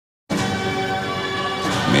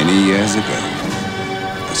Many years ago,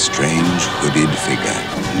 a strange hooded figure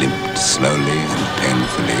limped slowly and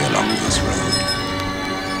painfully along this road.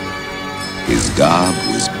 His garb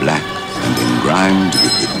was black and engrimed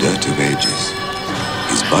with the dirt of ages.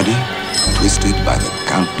 His body twisted by the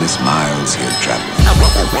countless miles he had traveled.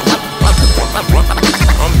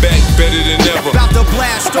 I'm back better than ever. About to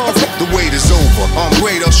blast off. The wait is over. I'm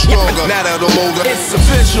greater, stronger. Now that I'm older, It's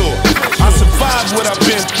official. I survived what I've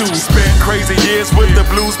been through. Spent crazy years with the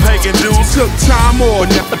blues, paying dues. Took time on,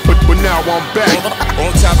 but now I'm back.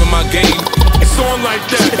 On top of my game. It's on like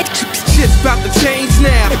that. Shit's about to change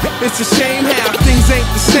now. It's a shame how things ain't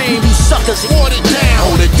the same. you suckers, water down.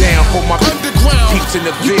 Hold it down for my Underground. peeps in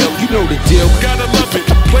the Ville. You know the deal. Gotta love it.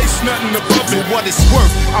 Place nothing above For it. what it's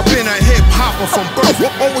worth, I've been a hip hopper from birth.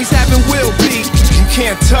 Always having will be. You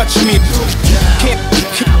can't touch me. Can't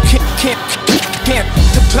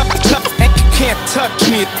touch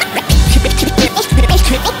me.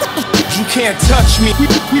 You can't touch me. We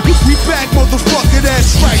back, motherfucker,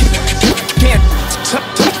 that's right. Can't touch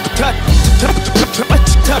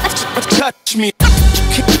me.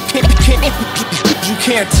 You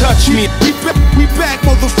can't touch me. We back,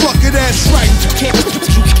 motherfucker, that's right. You can't touch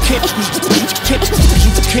me.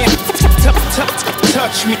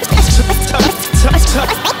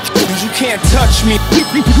 You can't touch me.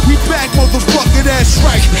 We back, motherfucker, that's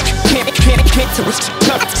right.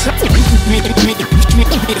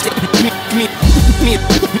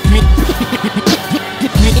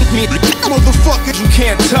 Motherfucker, You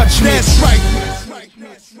can't touch me. That's right.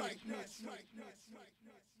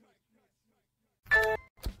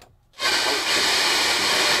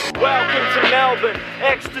 Welcome to Melbourne,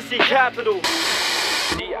 ecstasy capital.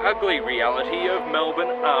 The ugly reality of Melbourne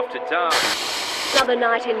after dark. Another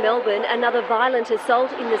night in Melbourne, another violent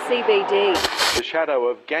assault in the CBD. The shadow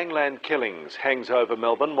of gangland killings hangs over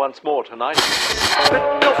Melbourne once more tonight.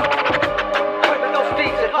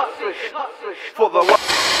 For the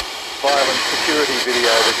Violent security video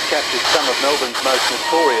that's captured some of Melbourne's most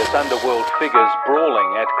notorious underworld figures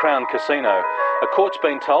brawling at Crown Casino. A court's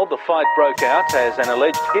been told the fight broke out as an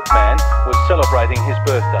alleged hitman was celebrating his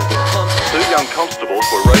birthday. Two young constables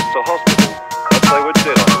were raced to hospital, but they were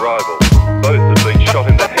dead on arrival. Both had been shot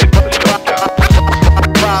in the head with a shotgun.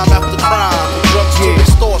 Crime after crime, drugs to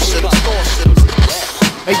extortion.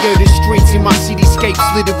 Hey yo, the streets in my cityscapes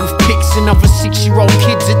littered with pics and other 6-year-old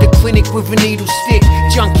kids at the clinic with a needle stick.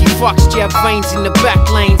 Junkie fucks jab veins in the back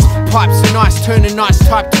lanes. Pipes and ice turn a nice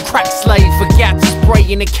type to crack slave. Forgot to spray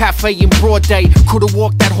in a cafe in broad day. Could've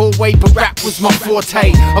walked that hallway, but rap was my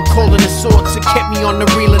forte. A calling of sorts that kept me on the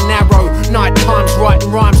real and narrow. Night times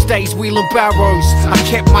writing rhymes, days wheeling barrows. I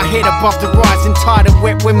kept my head above the rising tide and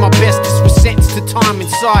wet when my bestest was sentenced to time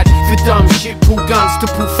inside. For dumb shit, pull guns to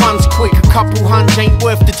pull funds quick. A couple hunch ain't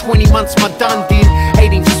worth the 20 months my done did.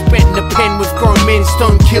 18 spent in a pen with grown men,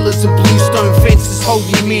 stone killers and bluestone fences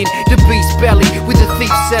holding him in. The beast belly with a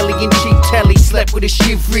thief celly and cheap telly. Slept with a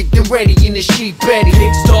shiv rigged and ready in the sheep bedding.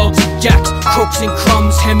 Pigs, dogs and jacks, crooks and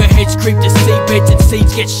crumbs. Hammerheads creep to seabeds and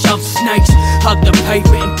seeds get shoved. Snakes hug the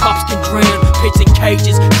pavement and pups can drown. Pits and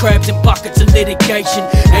cages, crabs and buckets of litigation.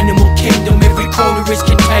 Animal kingdom, every corner is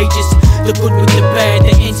contagious. The good with the bad,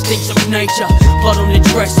 the instincts of nature. Blood on the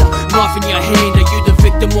dresser, knife in your hand. Are you the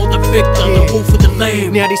victim or the victor? The wolf or the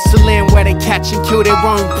lamb? Now this the land where they catch and kill their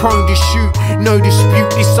own, prone to shoot. No dispute,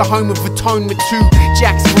 this the home of atonement too.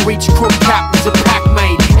 Jacks for each crook cap was a pack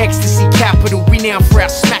made. Ecstasy capital, renowned for our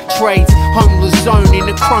smack trades. Homeless zone in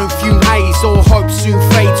the chrome fume haze. All hope soon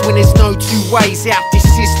fades when there's no two ways out this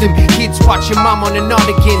system. Kids watch your mum on a nod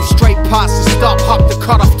again. Straight past the stop, hop the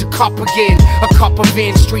cut off the cop again. A copper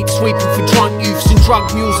van street sweeping for drunk youths and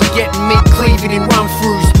drug mules are getting meat cleaving in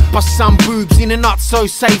run-throughs by some boobs in a not so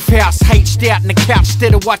safe house. H'd out in the couch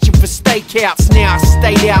instead of watching for stakeouts. Now I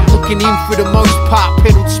stayed out looking in for the most part.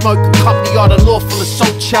 Peddled smoke and cop the odd unlawful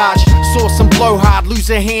assault charge. Saw some blow hard, lose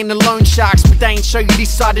a hand to loan sharks, but they ain't show you this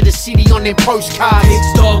side of the city on their postcards.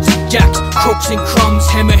 Pigs, dogs and jacks, crooks and crumbs.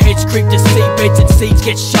 Hammerheads creep to seabeds and seeds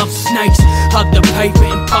get shoved. Snakes hug the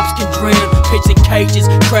pavement and pups can drown. Pits and cages,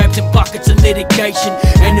 crabs and buckets of litigation.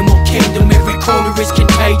 Animal kingdom, every corner is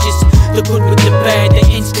contagious. The good with the bad, the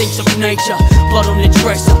instincts of nature. Blood on the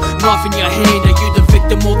dresser, knife in your hand. Are you the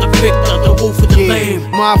victim or the victor? The wolf or the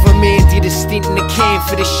lamb? My other man did a stint in the can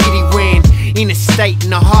for the shit he ran. In a state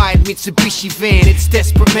in a hired Mitsubishi van. It's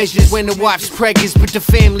desperate measures when the wife's preggers, but the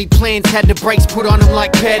family plans had the brakes put on them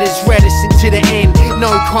like pedders. Reticent to the end,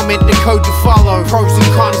 no comment, the code to follow. Pros and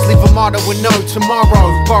cons, live a motto with no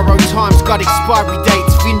tomorrow. Borrowed times got expiry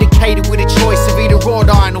dates, vindicate Catered with a choice of either wrought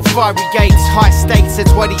iron or fiery gates. High stakes,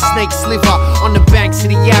 that's why these snakes sliver on the banks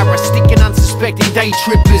of the Yarra, sticking unsuspecting day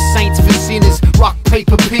trippers. Saints for sinners, rock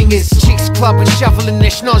paper pingers. Chicks clubbing, shoveling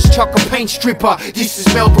their schnoz, chuck a paint stripper. This is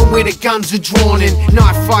Melbourne where the guns are drawn in.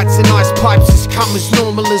 Knife fights and ice pipes has come as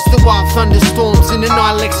normal as the wild thunderstorms in an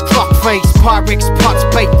Ilex clock face. Pyrex pots,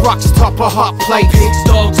 baked rocks, top of hot plates. Pigs,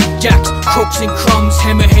 dogs and jacks, crooks and crumbs.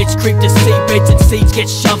 Hammerheads creep to seabeds and seeds get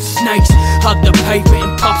shoved. Snakes hug the pavement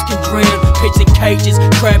and pups can drown. Pits and cages,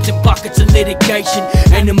 crabs and buckets of litigation.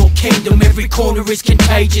 Animal kingdom, every corner is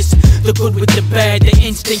contagious. The good with the bad, the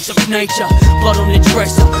instincts of nature. Blood on the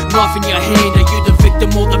dresser, knife in your hand. Are you the victim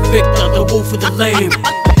or the victor, the wolf or the lamb?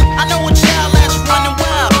 I know a child that's running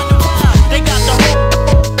wild. They got the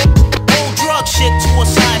whole drug shit to a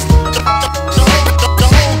size. The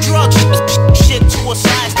whole drug shit to a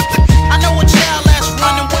size. I know a child that's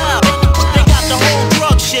running wild. They got the whole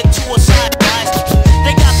drug shit to a size.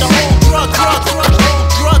 They got the whole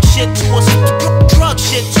drug shit to a drug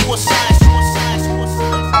shit to a size.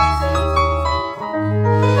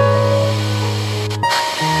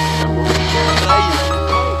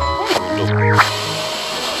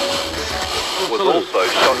 Was also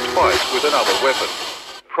shot twice with another weapon,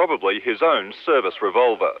 probably his own service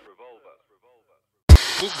revolver.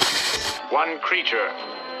 One creature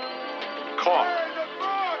caught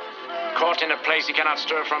in a place he cannot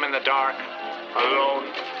stir from in the dark, alone,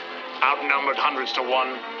 outnumbered hundreds to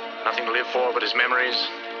one, nothing to live for but his memories.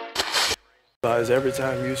 Every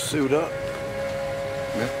time you suit up,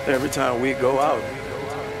 every time we go out,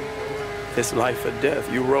 it's life or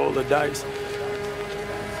death. You roll the dice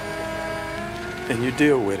and you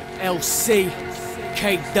deal with it. LC,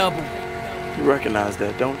 K double. You recognize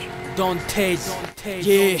that, don't you? Dontez,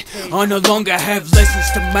 yeah, I no longer have lessons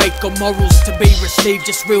to make or morals to be received,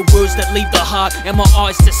 just real words that leave the heart and my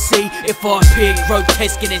eyes to see. If I appear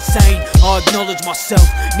grotesque and insane, I acknowledge myself,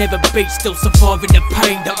 never beat, still surviving the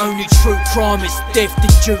pain. The only true crime is theft,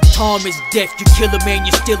 and due time is death. You kill a man,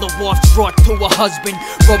 you steal a wife's right to a husband,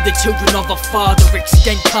 rob the children of a father,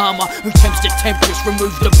 extend karma. Who tempts the temptress,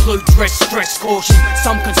 remove the blue dress, stress caution.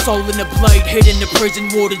 Some console in the blade, hidden the prison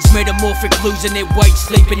wardens, metamorphic, losing their weight,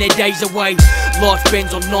 sleeping their days away. Life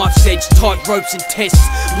bends on knife's edge, tight ropes and tests.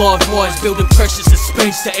 Live wires building pressure,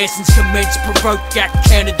 suspense. The essence commence, provoke act,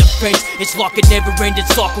 counter defense. It's like a never-ending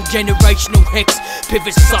cycle, generational hex.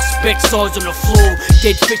 Pivot suspect, size on the floor.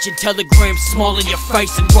 Dead fish and telegrams, smile in your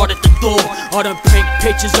face and right at the door. I don't paint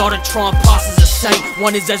pictures, I don't try and pass as a saint.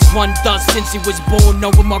 One is as one does since he was born,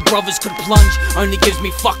 knowing my brothers could plunge only gives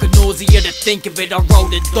me fucking nausea to think of it. I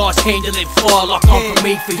roll the dice, handling fire like I'm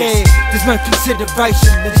Prometheus. There's no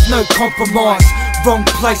consideration, there's no compromise. Wrong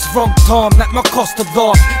place, wrong time, at my cost of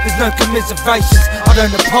life. There's no commiserations, I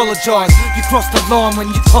don't apologise. You cross the line when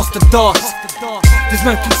you toss the dice. There's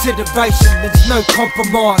no consideration, there's no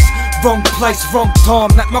compromise. Wrong place, wrong time,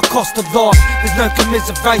 at my cost of life. There's no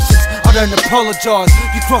commiserations, I don't apologise.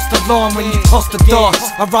 You cross the line when you toss the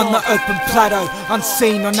dice. I run the open plateau,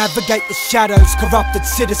 unseen, I navigate the shadows. Corrupted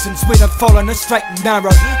citizens, we don't follow no straight and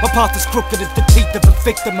narrow. My path is crooked as the teeth of a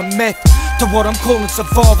victim of meth. To what I'm calling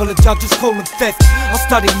survival, the judges calling theft. I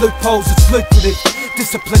study loopholes, it's lucrative.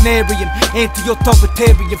 Disciplinarian,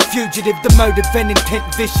 anti-authoritarian, fugitive. The motive and intent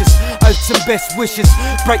vicious. Oaths and best wishes.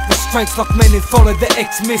 Break restraints like men who follow their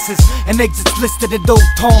ex-misses. And exits listed at all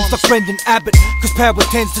times like Brendan Abbott. Cause power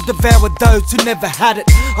tends to devour those who never had it.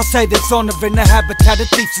 I say there's honour in the habitat of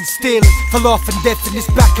thieves and stealers. For life and death in this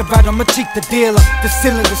baccarat, I'ma cheat the dealer. The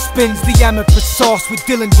cylinder spins, the ammo precise. With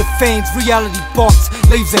Dillinger fans, reality bites,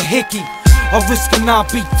 leaves a hickey. I risk an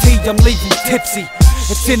RBT, I'm leaving tipsy.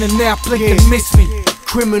 It's in and out, blink and miss me.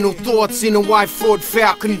 Criminal thoughts in a white Ford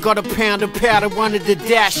Falcon. Got a pound of powder under the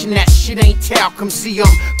dash, and that shit ain't talcum. See, I'm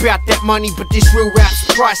about that money, but this real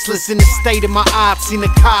rap's priceless. In the state of my arts, in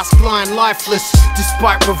a cast lying lifeless.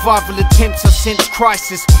 Despite revival attempts, I sense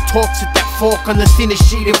crisis. Talks at that fork on the thinnest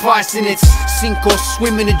sheet of ice, and it's sink or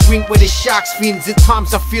swim in a drink where the shark's fins. At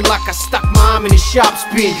times I feel like I stuck my arm in a sharp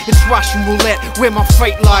spin. It's Russian roulette, where my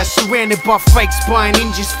fate lies. Surrounded by fakes, buying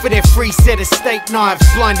ninjas for their free set of steak knives.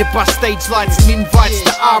 Blinded by stage lights and invites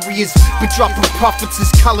to arias, but dropping profits is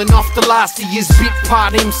culling off the last of years. Bit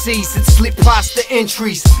part MCs that slip past the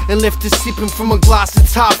entries and left us sipping from a glass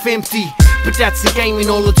that's half empty. But that's a game in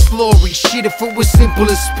all its glory. Shit, if it was simple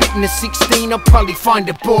as spitting a 16, I'd probably find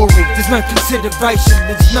it boring. There's no consideration,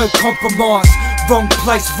 there's no compromise. Wrong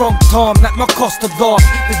place, wrong time, at my cost of life.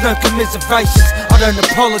 There's no commiserations, I don't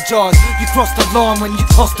apologise. You cross the line when you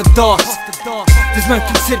toss the dice. There's no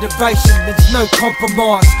consideration, there's no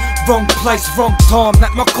compromise. Wrong place, wrong time,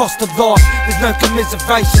 at my cost of life. There's no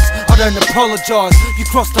commiserations, I don't apologise. You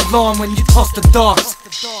cross the line when you toss the dice.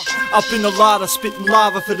 Up in the larder, spitting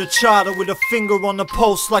lava for the charter, with a finger on the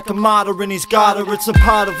pulse like a martyr in his garter. It's a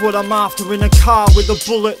part of what I'm after, in a car with a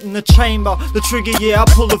bullet in the chamber. The trigger, yeah, I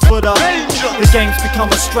pull it for the game's become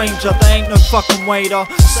a stranger, there ain't no fucking waiter.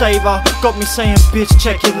 Saver, got me saying bitch,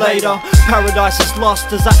 check it later. Paradise is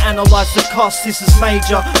lost as I analyze the cost, this is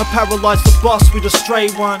major. I paralyze the boss with a stray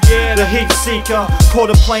one, yeah, the heat seeker.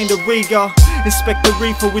 Caught a plane to Riga, inspect the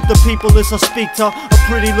reefer with the people as I speak to a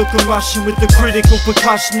pretty looking Russian with the critical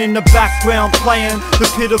percussion in the background playing.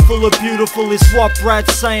 The pitiful or beautiful is what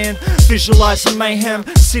Brad's saying. Visualizing mayhem,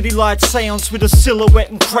 city light seance with a silhouette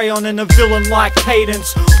and crayon and a villain like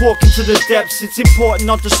cadence. Walk into the depths, it's important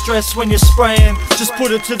not to stress when you're spraying. Just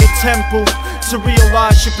put it to the temple to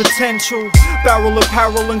realize your potential. Barrel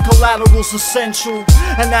apparel and collateral's essential,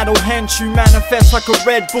 and that'll hint you. Manifest like a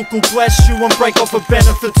red book will bless you and break off a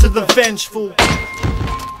benefit to the vengeful.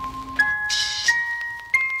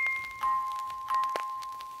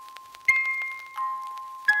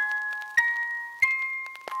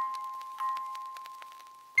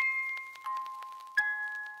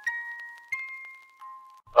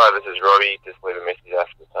 Hi, this is Robbie. Just leave a message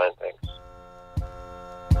after the tone, thanks.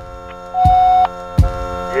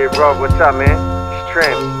 Yeah, Rob, what's up, man? It's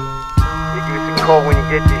Trem. Yeah, give us a call when you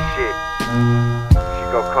get this shit. She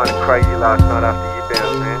got kinda crazy last night after you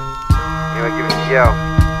bounced, man. Anyway, give us a yell.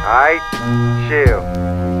 Alright? Chill.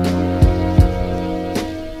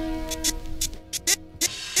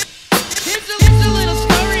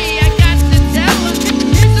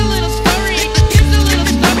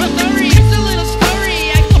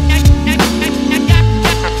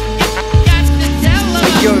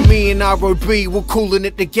 ROB, we're calling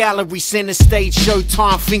it the gallery, center stage,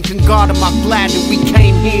 showtime, thinking God am I glad that we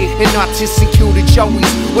came here and not just secure the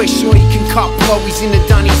Joeys, where sure you can cut blowies in the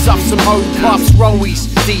dunnies off some old puffs,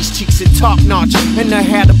 rowies. These chicks are top notch and know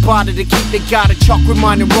how to barter to keep the garter chalk,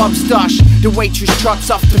 reminding Rob Stush. The waitress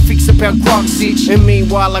trots off to fix about grog sitch, and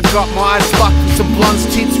meanwhile I got my eyes locked with some blondes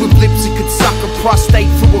tits with lips that could suck a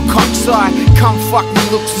prostate through a cock's eye. Come fuck me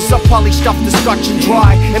looks as I polished off the scotch and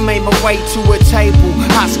dry and made my way to her table,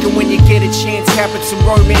 asking when you get a chance, having some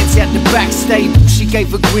romance at the back stable. She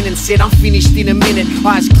gave a grin and said, I'm finished in a minute.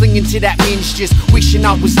 Eyes clinging to that minge, just wishing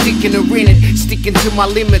I was sticking her in it. Sticking to my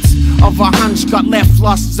limits of a hunch, got left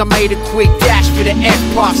lost as I made a quick dash for the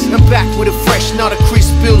F-Bus. And back with a fresh nut of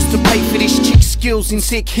crisp bills to pay for this chick's skills. In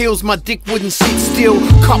sick heels, my dick wouldn't sit still,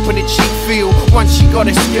 copping a cheek feel. Once she got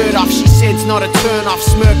her skirt off, she said it's not a turn off.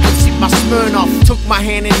 Smirk and sip my Smirnoff. Took my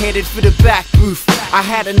hand and headed for the back booth. I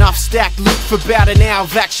had enough stacked loot for about an hour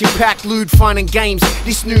of action-packed lewd fun and games.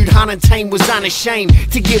 This nude hunt and tame was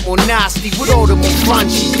unashamed to get more nasty with all the more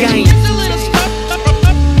crunchy games.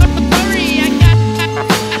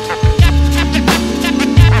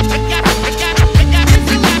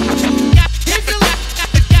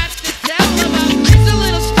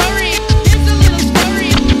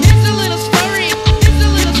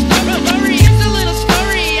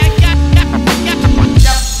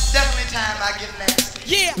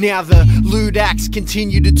 Now the lewd acts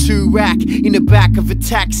continue to two-rack in the back of a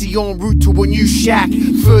taxi en route to a new shack.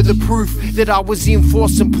 Further proof that I was in for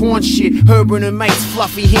some porn shit. Her and her mates,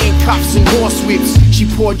 fluffy handcuffs and horsewhips. She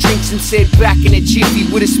poured drinks and said back in a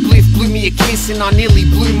jiffy with a spliff, blew me a kiss and I nearly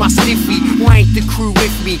blew my stiffy. Why ain't the crew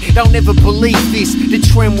with me? They'll never believe this. The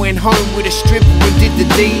Trem went home with a stripper and did the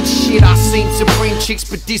deed. Shit, I seen supreme chicks,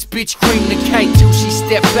 but this bitch creamed the cake till she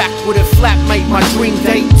stepped back with her flatmate. My dream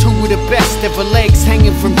date, two of the best of her legs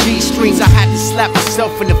hanging from G-strings. I had to slap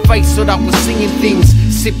myself in the face so that I was singing things.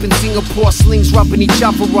 Sipping Singapore slings, rubbing each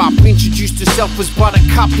other up. Introduced herself as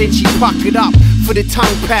Buttercup, then she puckered up for the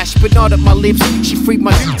tongue pash, but not at my lips. She freed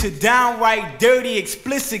my to downright dirty,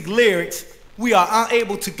 explicit lyrics. We are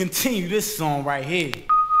unable to continue this song right here.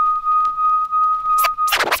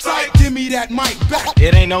 Give me that mic back.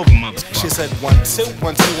 It ain't over, mother. She said 1 2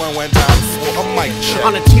 1 2 1 time for a mic check.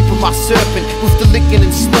 On the tip of my serpent, with the licking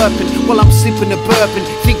and slurping, while I'm sipping a bourbon,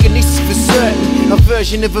 thinking this is for certain. A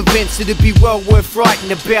version of events that'd be well worth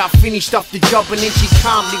writing about. Finished off the job and then she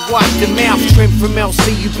calmly wiped her mouth. Trem from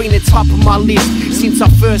LC, you've been the top of my list since I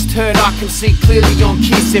first heard. I can see clearly on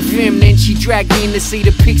Kiss FM. Then she dragged me in to see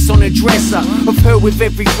the pics on her dresser of her with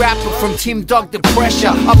every rapper from Tim Dog to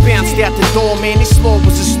Pressure. I bounced out the door, man. This law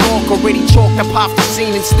was a stalk. Already chalked up half the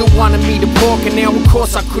scene and still wanted me to pork. And now of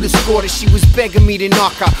course I could've scored her. She was begging me to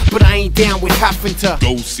knock her, but I ain't down with having to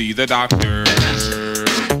go see the doctor.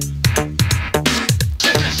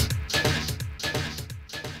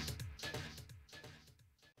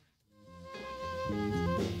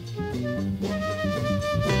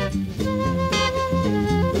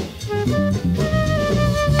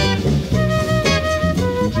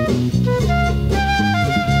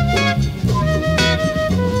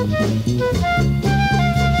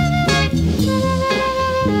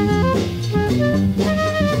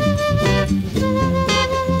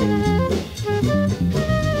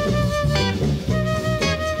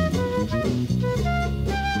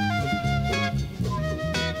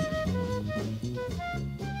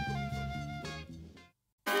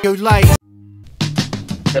 like.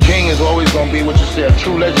 The king is always gonna be what you say, a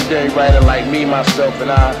true legendary writer like me, myself, and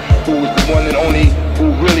I, who was the one and only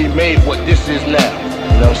who really made what this is now.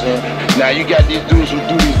 You know what I'm saying? Now you got these dudes who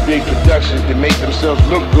do these big productions that make themselves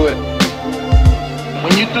look good.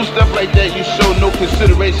 When you do stuff like that, you show no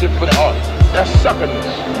consideration for the art. That's suckerness,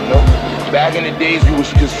 you know? Back in the days, you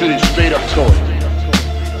was considered straight up toy.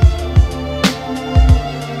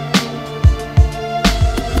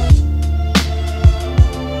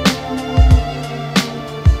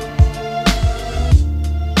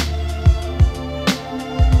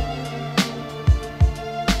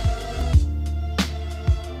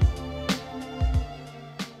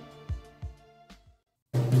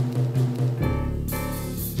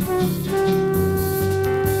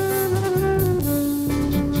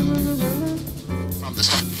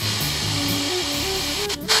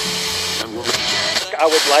 I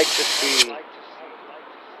would like to see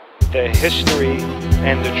the history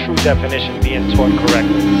and the true definition being taught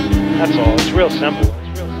correctly. That's all. It's real simple.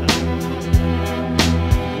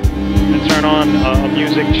 I turn on a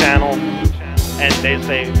music channel and they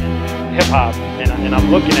say hip hop, and I'm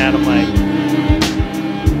looking at them like,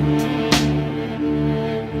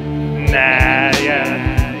 nah.